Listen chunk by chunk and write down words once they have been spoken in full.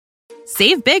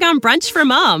Save big on brunch for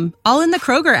mom, all in the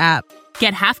Kroger app.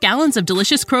 Get half gallons of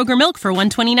delicious Kroger milk for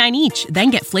 $1.29 each.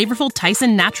 Then get flavorful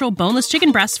Tyson natural boneless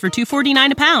chicken breasts for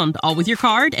 $2.49 a pound, all with your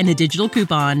card and a digital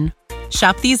coupon.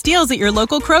 Shop these deals at your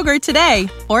local Kroger today,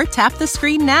 or tap the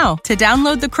screen now to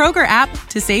download the Kroger app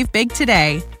to save big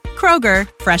today. Kroger,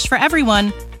 fresh for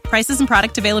everyone. Prices and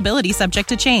product availability subject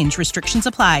to change. Restrictions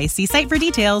apply. See site for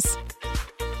details.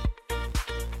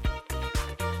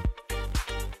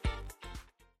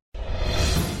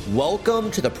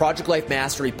 Welcome to the Project Life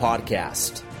Mastery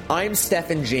Podcast. I'm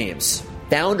Stephen James,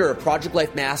 founder of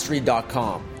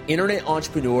ProjectLifeMastery.com, internet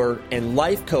entrepreneur and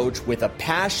life coach with a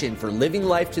passion for living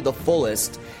life to the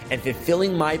fullest and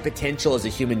fulfilling my potential as a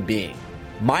human being.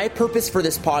 My purpose for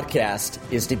this podcast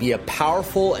is to be a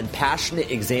powerful and passionate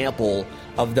example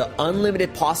of the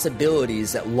unlimited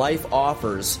possibilities that life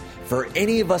offers for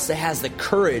any of us that has the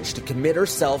courage to commit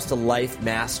ourselves to life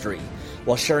mastery,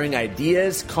 while sharing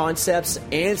ideas, concepts,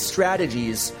 and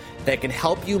strategies that can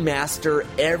help you master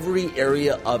every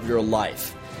area of your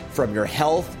life, from your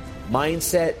health,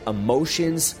 mindset,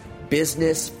 emotions,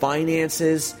 business,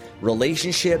 finances,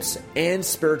 relationships, and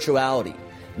spirituality.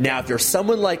 Now, if you're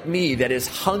someone like me that is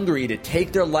hungry to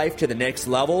take their life to the next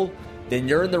level, then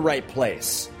you're in the right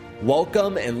place.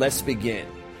 Welcome, and let's begin.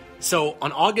 So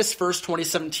on August 1st,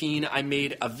 2017, I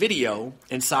made a video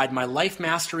inside my Life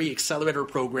Mastery Accelerator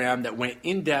program that went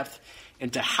in depth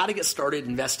into how to get started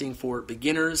investing for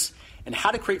beginners and how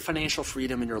to create financial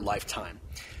freedom in your lifetime.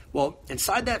 Well,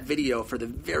 inside that video, for the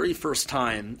very first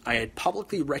time, I had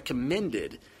publicly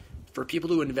recommended for people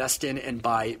to invest in and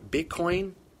buy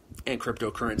Bitcoin and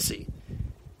cryptocurrency.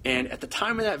 And at the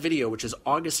time of that video, which is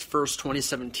August 1st,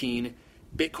 2017,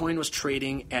 Bitcoin was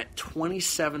trading at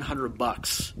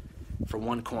 $2,700 for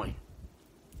one coin.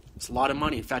 It's a lot of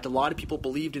money. In fact, a lot of people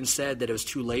believed and said that it was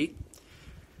too late,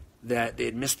 that they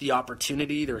had missed the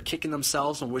opportunity. They were kicking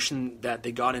themselves and wishing that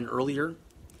they got in earlier.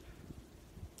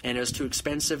 And it was too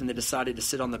expensive, and they decided to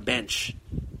sit on the bench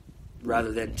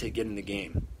rather than to get in the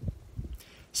game.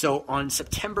 So on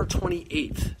September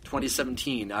 28th,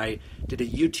 2017, I did a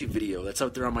YouTube video that's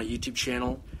out there on my YouTube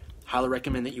channel. Highly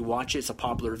recommend that you watch it. It's a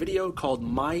popular video called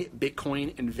My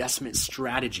Bitcoin Investment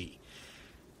Strategy.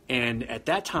 And at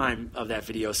that time of that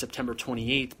video, September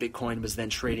 28th, Bitcoin was then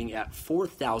trading at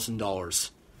 $4,000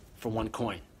 for one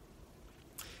coin.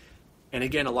 And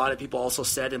again, a lot of people also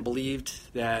said and believed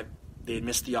that they had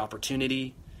missed the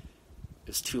opportunity.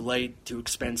 It's too late, too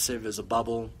expensive, it's a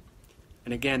bubble.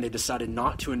 And again, they decided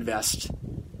not to invest,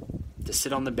 to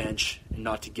sit on the bench, and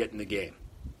not to get in the game.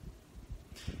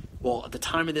 Well, at the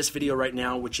time of this video right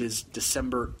now, which is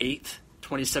December 8th,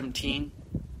 2017,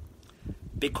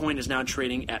 Bitcoin is now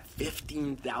trading at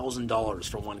 $15,000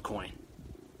 for one coin.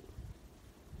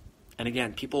 And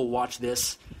again, people watch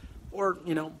this or,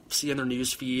 see on their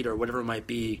news feed or whatever it might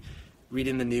be, read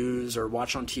in the news or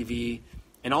watch on TV,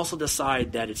 and also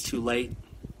decide that it's too late.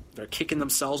 They're kicking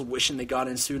themselves, wishing they got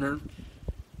in sooner,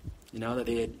 that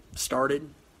they had started,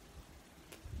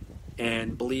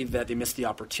 and believe that they missed the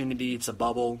opportunity. It's a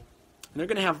bubble. And they're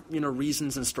going to have,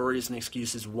 reasons and stories and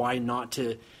excuses why not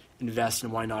to invest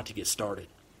and why not to get started.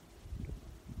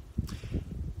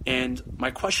 And my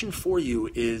question for you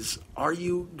is, are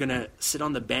you going to sit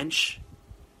on the bench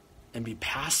and be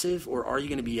passive, or are you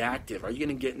going to be active? Are you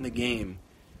going to get in the game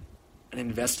and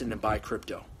invest in and buy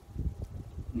crypto?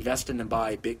 Invest in and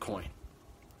buy Bitcoin?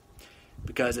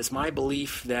 Because it's my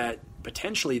belief that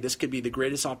potentially this could be the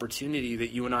greatest opportunity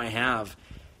that you and I have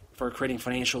for creating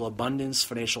financial abundance,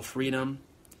 financial freedom,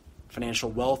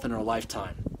 financial wealth in our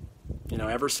lifetime.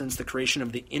 Ever since the creation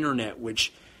of the internet,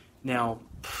 which now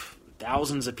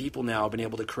thousands of people now have been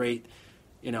able to create,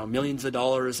 millions of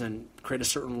dollars and create a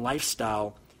certain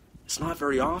lifestyle, it's not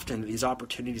very often that these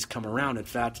opportunities come around. In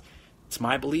fact, it's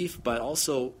my belief, but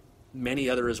also many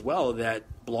other as well, that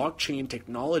blockchain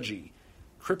technology,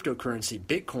 cryptocurrency,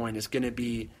 Bitcoin is going to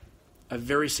be a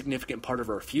very significant part of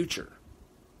our future,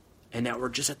 and that we're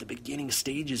just at the beginning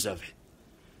stages of it.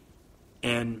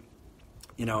 And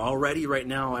already right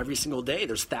now, every single day,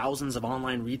 there's thousands of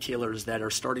online retailers that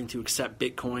are starting to accept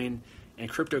Bitcoin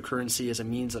and cryptocurrency as a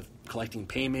means of collecting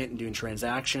payment and doing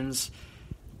transactions.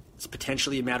 It's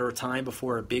potentially a matter of time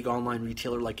before a big online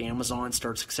retailer like Amazon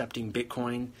starts accepting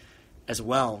Bitcoin as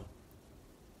well.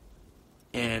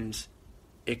 And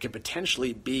it could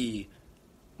potentially be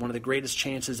one of the greatest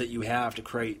chances that you have to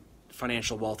create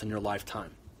financial wealth in your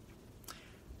lifetime.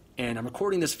 And I'm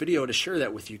recording this video to share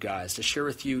that with you guys, to share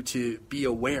with you to be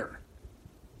aware,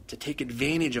 to take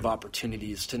advantage of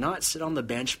opportunities, to not sit on the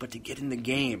bench, but to get in the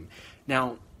game.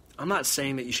 Now, I'm not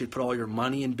saying that you should put all your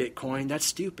money in Bitcoin. That's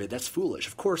stupid. That's foolish.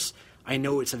 Of course, I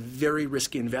know it's a very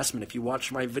risky investment. If you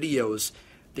watch my videos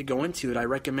that go into it, I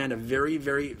recommend a very,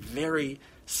 very, very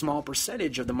small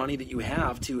percentage of the money that you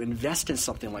have to invest in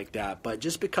something like that. But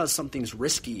just because something's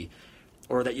risky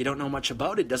or that you don't know much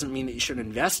about it doesn't mean that you shouldn't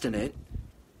invest in it.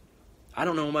 I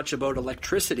don't know much about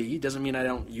electricity. Doesn't mean I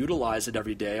don't utilize it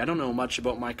every day. I don't know much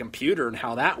about my computer and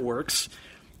how that works,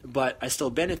 but I still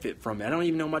benefit from it. I don't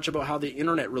even know much about how the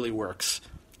internet really works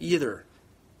either.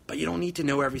 But you don't need to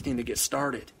know everything to get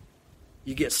started.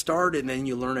 You get started and then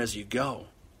you learn as you go.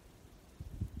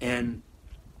 And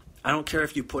I don't care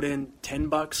if you put in $10,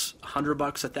 $100,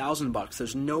 $1,000.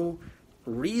 There's no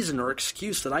reason or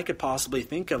excuse that I could possibly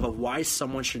think of why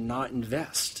someone should not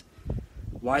invest,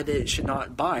 why they should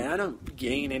not buy. And I don't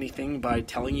gain anything by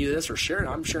telling you this or sharing.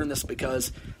 I'm sharing this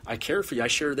because I care for you. I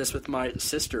share this with my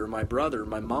sister, my brother,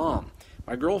 my mom,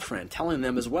 my girlfriend, telling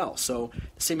them as well. So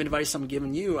the same advice I'm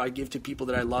giving you, I give to people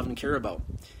that I love and care about.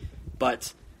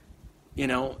 But,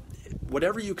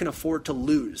 whatever you can afford to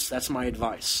lose, that's my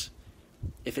advice.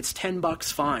 If it's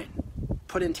 $10, fine.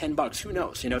 Put in $10. Who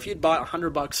knows? If you'd bought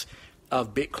 $100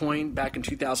 of Bitcoin back in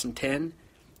 2010,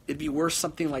 it'd be worth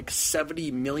something like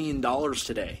 $70 million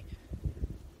today.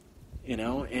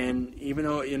 And even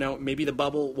though, maybe the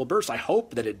bubble will burst, I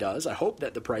hope that it does. I hope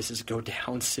that the prices go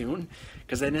down soon,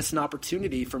 because then it's an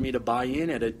opportunity for me to buy in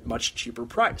at a much cheaper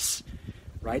price,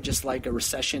 right? Just like a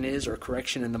recession is, or a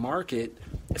correction in the market,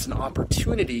 it's an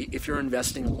opportunity if you're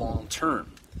investing long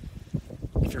term,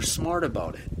 if you're smart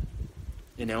about it,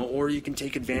 or you can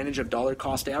take advantage of dollar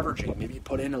cost averaging. Maybe you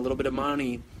put in a little bit of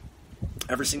money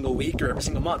every single week or every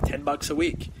single month, $10 a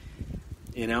week,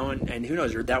 and who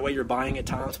knows, that way you're buying at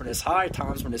times when it's high,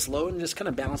 times when it's low, and it just kind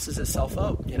of balances itself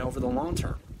out, over the long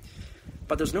term.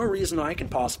 But there's no reason I can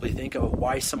possibly think of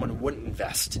why someone wouldn't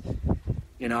invest.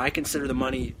 I consider the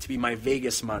money to be my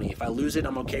Vegas money. If I lose it,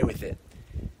 I'm okay with it.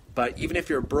 But even if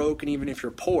you're broke and even if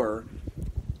you're poor,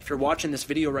 if you're watching this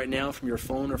video right now from your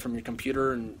phone or from your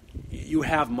computer and you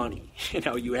have money,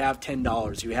 you have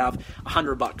 $10, you have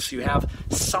 $100, you have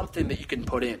something that you can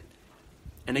put in.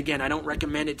 And again, I don't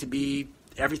recommend it to be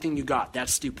everything you got.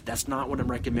 That's stupid. That's not what I'm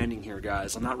recommending here,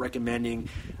 guys. I'm not recommending,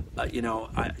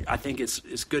 I think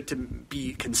it's good to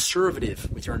be conservative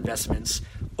with your investments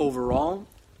overall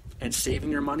and saving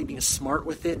your money, being smart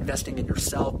with it, investing in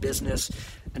yourself, business,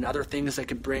 and other things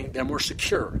that are more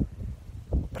secure.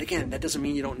 But again, that doesn't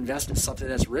mean you don't invest in something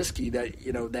that's risky, that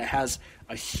that has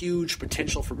a huge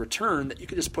potential for return, that you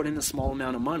could just put in a small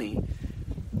amount of money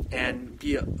and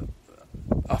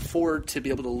afford to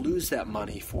be able to lose that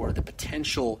money for the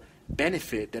potential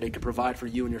benefit that it could provide for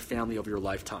you and your family over your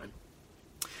lifetime.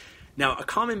 Now, a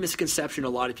common misconception a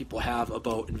lot of people have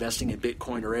about investing in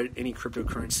Bitcoin or any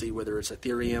cryptocurrency, whether it's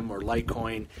Ethereum or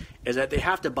Litecoin, is that they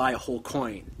have to buy a whole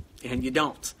coin, and you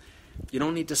don't. You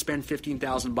don't need to spend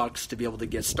 $15,000 to be able to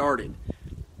get started.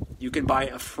 You can buy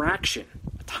a fraction,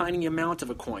 a tiny amount of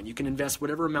a coin. You can invest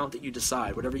whatever amount that you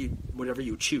decide, whatever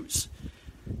you choose.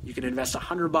 You can invest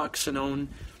 $100 and own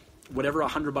whatever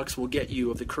 $100 will get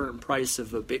you of the current price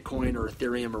of a Bitcoin or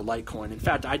Ethereum or Litecoin. In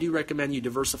fact, I do recommend you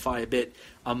diversify a bit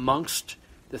amongst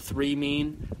the three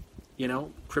main,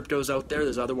 cryptos out there.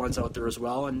 There's other ones out there as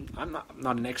well, and I'm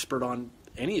not an expert on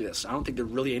any of this. I don't think that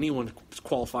really anyone is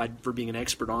qualified for being an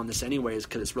expert on this anyways,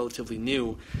 because it's relatively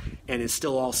new and it's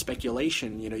still all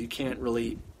speculation. You can't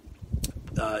really,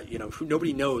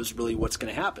 nobody knows really what's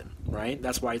going to happen, right?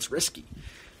 That's why it's risky.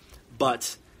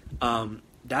 But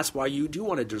that's why you do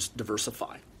want to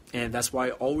diversify. And that's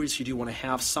why always you do want to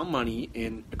have some money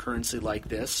in a currency like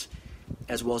this,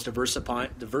 as well as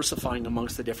diversifying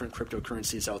amongst the different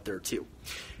cryptocurrencies out there too.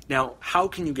 Now, how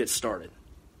can you get started?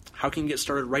 How can you get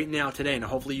started right now today? And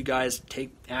hopefully you guys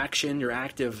take action, you're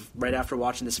active right after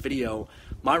watching this video.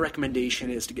 My recommendation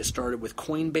is to get started with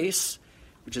Coinbase,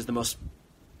 which is the most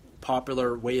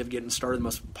popular way of getting started, the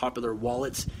most popular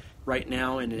wallet right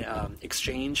now in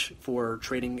exchange for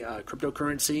trading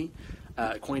cryptocurrency.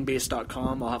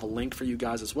 Coinbase.com. I'll have a link for you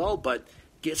guys as well, but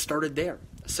get started there.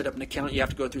 Set up an account. You have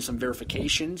to go through some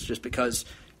verifications just because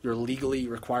you're legally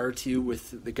required to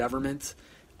with the government,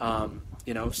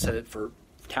 set it for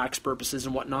tax purposes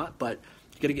and whatnot, but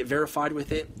you got to get verified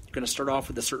with it. You're going to start off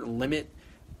with a certain limit,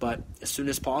 but as soon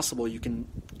as possible, you can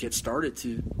get started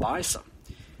to buy some.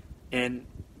 And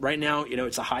right now,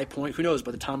 it's a high point. Who knows?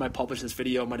 By the time I publish this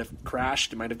video, it might have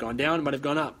crashed. It might have gone down. It might have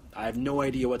gone up. I have no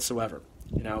idea whatsoever.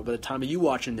 By the time of you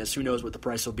watching this, who knows what the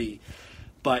price will be.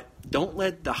 But don't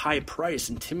let the high price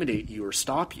intimidate you or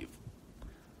stop you.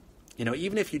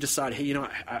 Even if you decide, hey,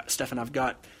 Stefan, I've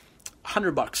got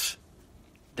 $100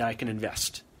 that I can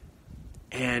invest.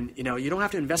 And, you don't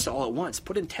have to invest it all at once.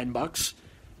 Put in $10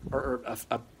 or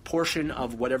a portion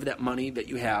of whatever that money that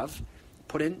you have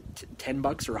put in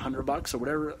 $10 or $100 or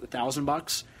whatever,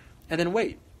 $1,000, and then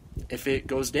wait. If it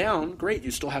goes down, great.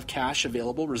 You still have cash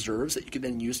available, reserves that you can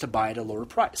then use to buy at a lower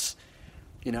price.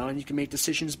 And you can make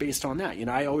decisions based on that.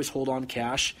 I always hold on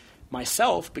cash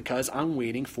myself because I'm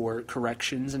waiting for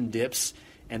corrections and dips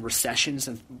and recessions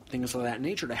and things of that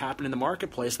nature to happen in the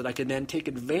marketplace that I can then take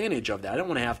advantage of that. I don't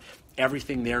want to have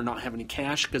everything there, not have any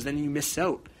cash, because then you miss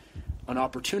out on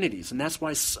opportunities. And that's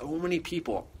why so many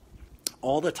people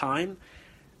all the time,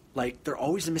 they're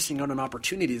always missing out on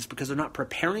opportunities because they're not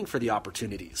preparing for the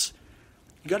opportunities.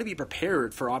 You got to be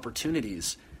prepared for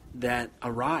opportunities that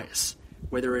arise,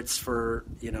 whether it's for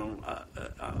an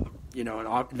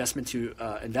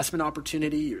investment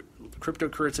opportunity, or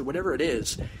cryptocurrency, whatever it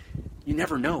is. You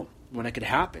never know when it could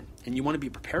happen, and you want to be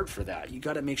prepared for that. You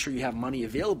got to make sure you have money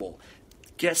available.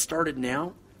 Get started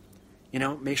now.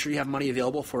 Make sure you have money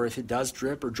available for if it does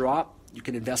drip or drop, you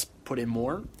can invest, put in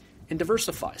more. And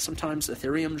diversify. Sometimes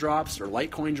Ethereum drops or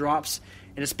Litecoin drops,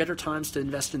 and it's better times to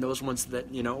invest in those ones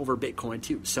that, over Bitcoin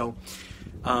too. So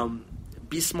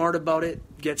be smart about it.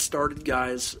 Get started,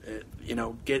 guys.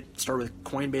 Get started with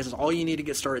Coinbase. All you need to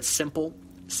get started is simple.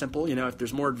 If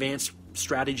there's more advanced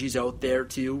strategies out there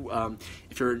too,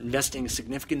 if you're investing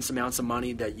significant amounts of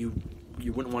money that you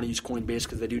wouldn't want to use Coinbase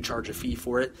because they do charge a fee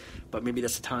for it, but maybe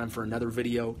that's the time for another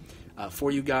video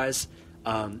for you guys.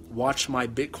 Watch my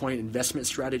Bitcoin investment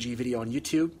strategy video on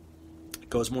YouTube. It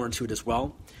goes more into it as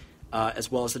well as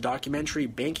the documentary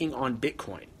Banking on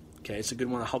Bitcoin. Okay, it's a good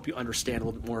one to help you understand a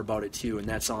little bit more about it too, and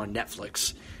that's on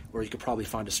Netflix, where you could probably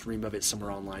find a stream of it somewhere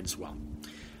online as well.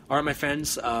 All right, my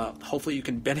friends, hopefully you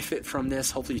can benefit from this.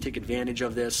 Hopefully you take advantage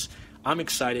of this. I'm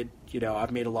excited.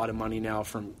 I've made a lot of money now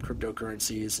from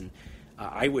cryptocurrencies, and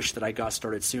I wish that I got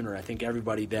started sooner. I think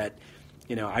everybody that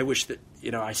I wish that,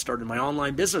 I started my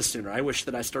online business sooner. I wish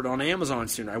that I started on Amazon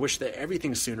sooner. I wish that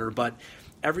everything sooner. But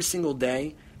every single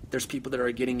day, there's people that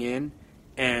are getting in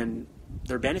and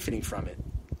they're benefiting from it,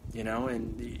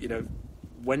 And,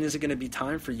 when is it going to be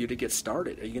time for you to get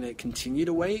started? Are you going to continue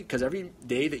to wait? Because every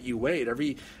day that you wait,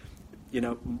 every,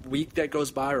 week that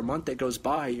goes by or month that goes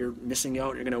by, you're missing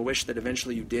out. You're going to wish that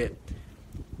eventually you did,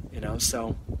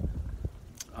 So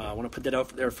I want to put that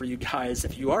out there for you guys.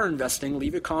 If you are investing,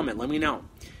 leave a comment. Let me know.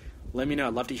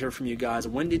 I'd love to hear from you guys.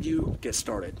 When did you get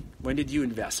started? When did you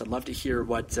invest? I'd love to hear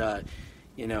what,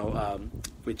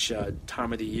 which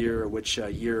time of the year or which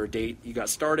year or date you got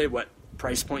started, what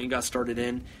price point you got started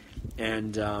in.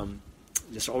 And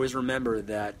just always remember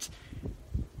that,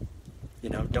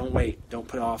 don't wait. Don't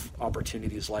put off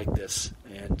opportunities like this.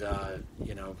 And,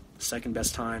 second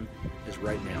best time is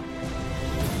right now.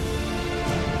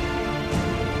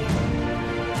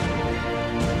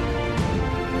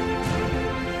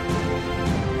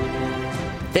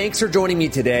 Thanks for joining me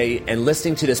today and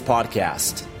listening to this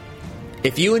podcast.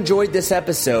 If you enjoyed this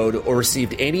episode or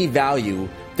received any value,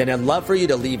 then I'd love for you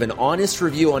to leave an honest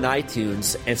review on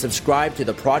iTunes and subscribe to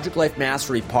the Project Life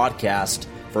Mastery podcast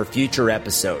for future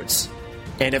episodes.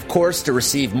 And of course, to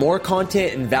receive more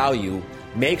content and value,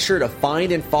 make sure to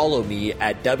find and follow me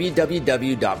at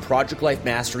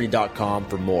www.projectlifemastery.com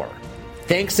for more.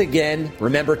 Thanks again.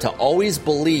 Remember to always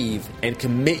believe and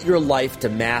commit your life to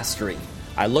mastery.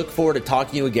 I look forward to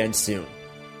talking to you again soon.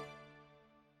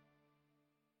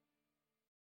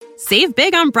 Save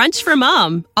big on brunch for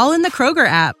mom, all in the Kroger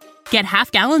app. Get half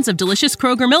gallons of delicious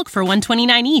Kroger milk for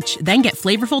 $1.29 each. Then get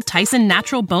flavorful Tyson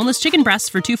natural boneless chicken breasts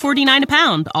for $2.49 a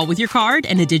pound, all with your card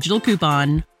and a digital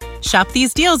coupon. Shop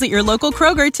these deals at your local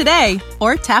Kroger today,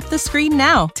 or tap the screen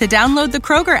now to download the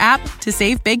Kroger app to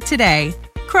save big today.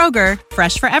 Kroger,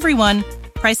 fresh for everyone.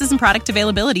 Prices and product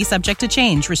availability subject to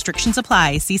change. Restrictions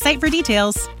apply. See site for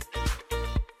details.